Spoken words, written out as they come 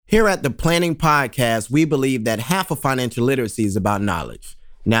Here at the Planning Podcast, we believe that half of financial literacy is about knowledge.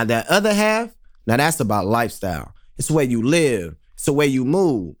 Now that other half, that's about lifestyle. It's the way you live. It's the way you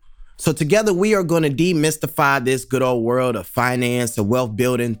move. So together we are going to demystify this good old world of finance and wealth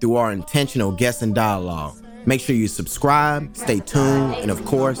building through our intentional guest and dialogue. Make sure you subscribe, stay tuned, and of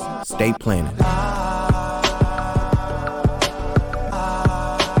course, stay planning.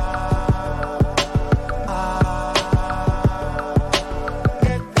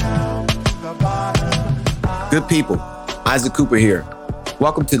 Good people, Isaac Cooper here.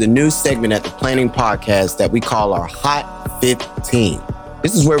 Welcome to the new segment at the Planning Podcast that we call our Hot 15.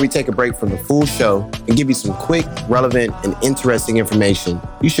 This is where we take a break from the full show and give you some quick, relevant, and interesting information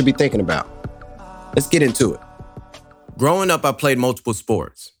you should be thinking about. Let's get into it. Growing up, I played multiple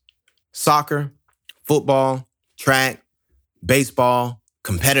sports. Soccer, football, track, baseball,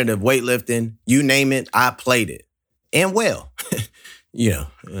 competitive weightlifting, you name it, I played it. And well, you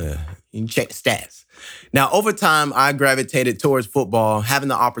can check the stats. Now, over time, I gravitated towards football, having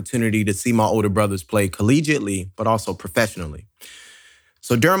the opportunity to see my older brothers play collegiately, but also professionally.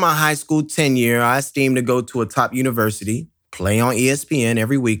 So during my high school tenure, I esteemed to go to a top university, play on ESPN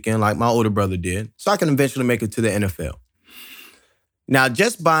every weekend like my older brother did, so I can eventually make it to the NFL. Now,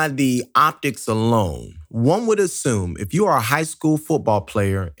 just by the optics alone, one would assume if you are a high school football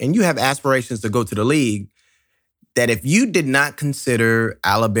player and you have aspirations to go to the league, that if you did not consider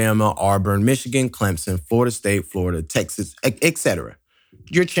Alabama, Auburn, Michigan, Clemson, Florida State, Florida, Texas, etc.,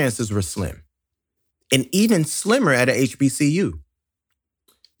 your chances were slim. And even slimmer at a HBCU.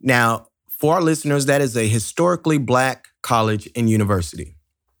 Now, for our listeners, that is a historically Black college and university.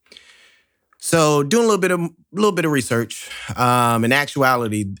 So doing a little bit of research, in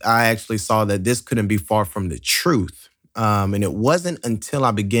actuality, I actually saw that this couldn't be far from the truth. And it wasn't until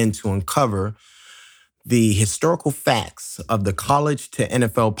I began to uncover the historical facts of the college to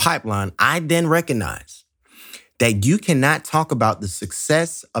NFL pipeline, I then recognized that you cannot talk about the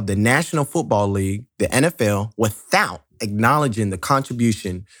success of the National Football League, the NFL, without acknowledging the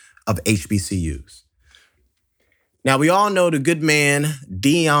contribution of HBCUs. Now, we all know the good man,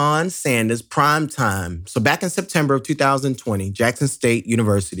 Deion Sanders, prime time. So back in September of 2020, Jackson State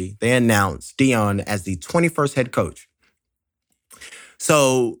University, they announced Deion as the 21st head coach.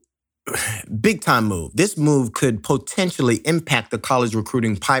 So big time move. This move could potentially impact the college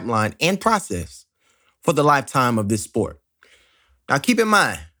recruiting pipeline and process for the lifetime of this sport. Now, keep in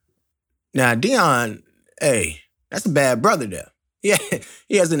mind, Deion, that's a bad brother there. Yeah,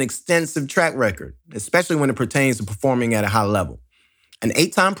 he has an extensive track record, especially when it pertains to performing at a high level. An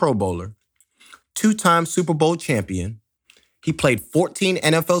 8-time Pro Bowler, 2-time Super Bowl champion. He played 14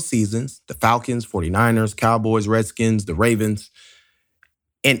 NFL seasons, the Falcons, 49ers, Cowboys, Redskins, the Ravens,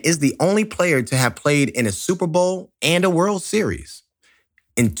 and is the only player to have played in a Super Bowl and a World Series.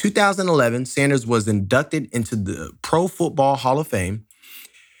 In 2011, Sanders was inducted into the Pro Football Hall of Fame.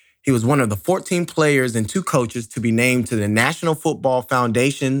 He was one of the 14 players and 2 coaches to be named to the National Football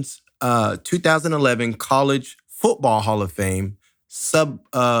Foundation's 2011 College Football Hall of Fame,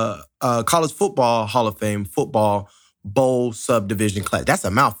 College Football Hall of Fame Football Bowl subdivision class. That's a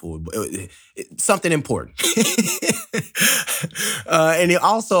mouthful. Something important. And he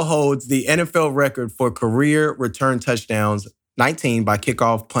also holds the NFL record for career return touchdowns, 19 by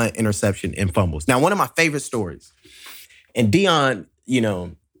kickoff, punt, interception, and fumbles. Now, one of my favorite stories. And Deion,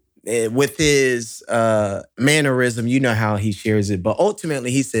 with his mannerism, you know how he shares it. But ultimately,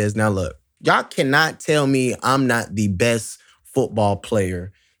 he says, now look, y'all cannot tell me I'm not the best football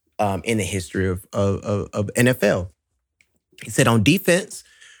player in the history of NFL. He said, on defense,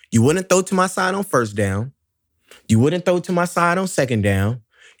 you wouldn't throw to my side on first down. You wouldn't throw to my side on second down.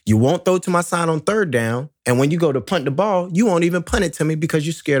 You won't throw to my side on third down. And when you go to punt the ball, you won't even punt it to me because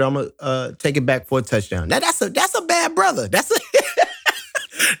you're scared I'm going to take it back for a touchdown. Now, that's a bad brother. That's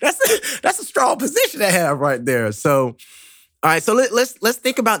a strong position to have right there. So, all right, so let's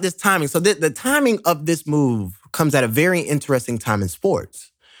think about this timing. So the timing of this move comes at a very interesting time in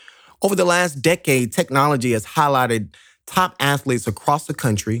sports. Over the last decade, technology has highlighted top athletes across the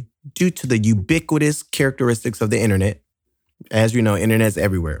country due to the ubiquitous characteristics of the internet. As you know, internet's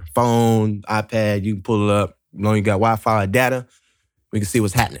everywhere. Phone, iPad, you can pull it up. You know, you got Wi-Fi, data, we can see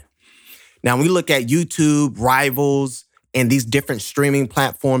what's happening. Now, when we look at YouTube, Rivals, and these different streaming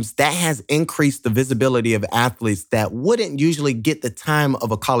platforms, that has increased the visibility of athletes that wouldn't usually get the time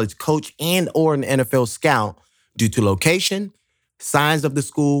of a college coach and or an NFL scout due to location, size of the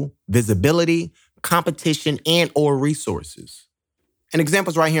school, visibility, competition, and or resources. An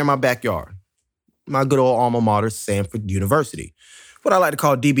example's right here in my backyard. My good old alma mater, Samford University, what I like to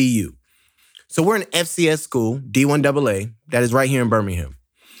call DBU. So we're an FCS school, D1AA, that is right here in Birmingham.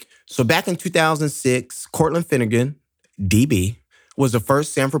 So back in 2006, Cortland Finnegan, DB, was the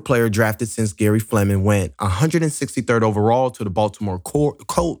first Stanford player drafted since Gary Fleming went 163rd overall to the Baltimore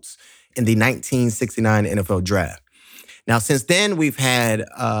Colts in the 1969 NFL Draft. Now, since then, we've had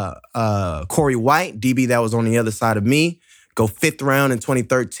Corey White, DB that was on the other side of me, go 5th round in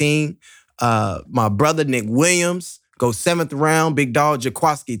 2013. My brother, Nick Williams, go 7th round. Big dog,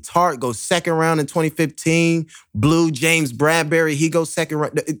 Jaquaski Tart, go 2nd round in 2015. Blue, James Bradbury, he goes 2nd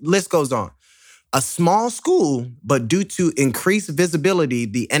round. The list goes on. A small school, but due to increased visibility,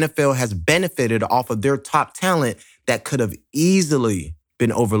 the NFL has benefited off of their top talent that could have easily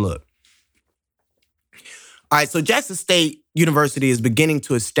been overlooked. All right, so Jackson State University is beginning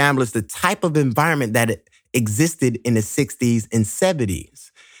to establish the type of environment that existed in the 60s and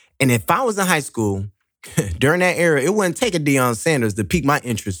 70s. And if I was in high school, during that era, it wouldn't take a Deion Sanders to pique my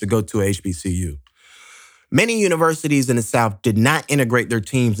interest to go to a HBCU. Many universities in the South did not integrate their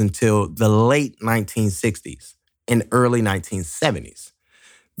teams until the late 1960s and early 1970s.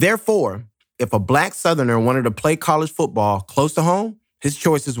 Therefore, if a Black Southerner wanted to play college football close to home, his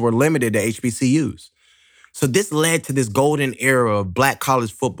choices were limited to HBCUs. So this led to this golden era of Black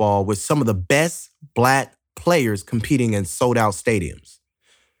college football with some of the best Black players competing in sold-out stadiums.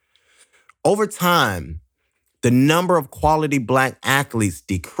 Over time, the number of quality Black athletes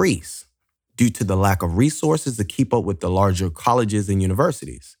decreased due to the lack of resources to keep up with the larger colleges and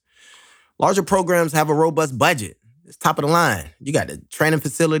universities. Larger programs have a robust budget. It's top of the line. You got the training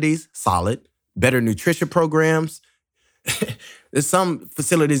facilities, solid, better nutrition programs. There's some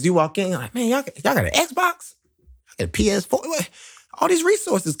facilities you walk in, you're like, man, y'all got an Xbox? Y'all got a PS4? Where all these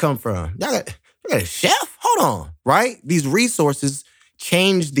resources come from? Y'all got a chef? Hold on, right? These resources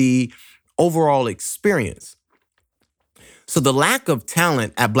change the overall experience. So the lack of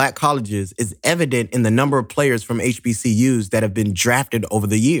talent at Black colleges is evident in the number of players from HBCUs that have been drafted over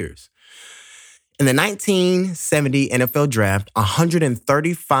the years. In the 1970 NFL Draft,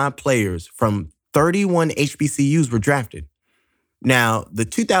 135 players from 31 HBCUs were drafted. Now, the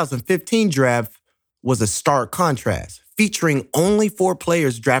 2015 draft was a stark contrast, featuring only 4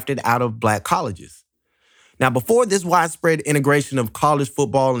 players drafted out of Black colleges. Now, before this widespread integration of college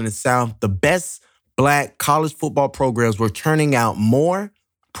football in the South, the best Black college football programs were turning out more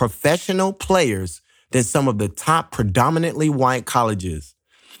professional players than some of the top predominantly white colleges.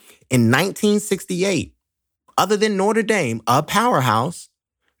 In 1968, other than Notre Dame, a powerhouse,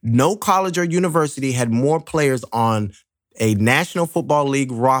 no college or university had more players on a National Football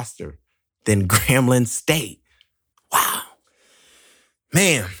League roster than Grambling State. Wow.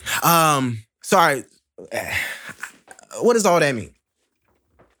 Man, sorry. What does all that mean?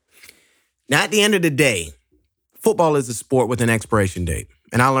 Now, at the end of the day, football is a sport with an expiration date,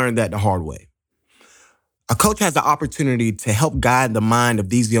 and I learned that the hard way. A coach has the opportunity to help guide the mind of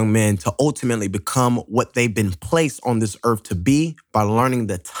these young men to ultimately become what they've been placed on this earth to be by learning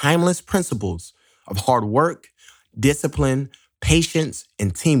the timeless principles of hard work, discipline, patience,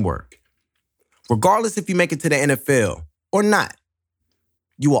 and teamwork. Regardless if you make it to the NFL or not,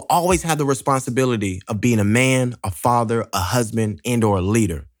 you will always have the responsibility of being a man, a father, a husband, and or a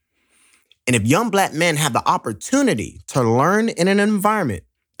leader. And if young Black men have the opportunity to learn in an environment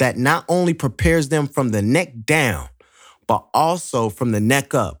that not only prepares them from the neck down, but also from the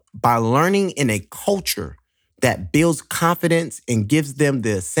neck up by learning in a culture that builds confidence and gives them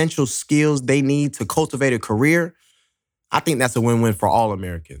the essential skills they need to cultivate a career, I think that's a win-win for all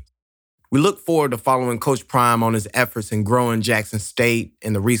Americans. We look forward to following Coach Prime on his efforts in growing Jackson State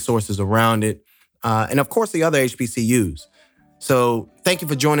and the resources around it, and of course the other HBCUs. So thank you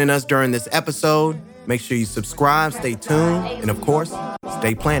for joining us during this episode. Make sure you subscribe, stay tuned, and of course,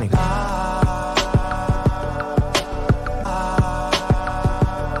 stay planning.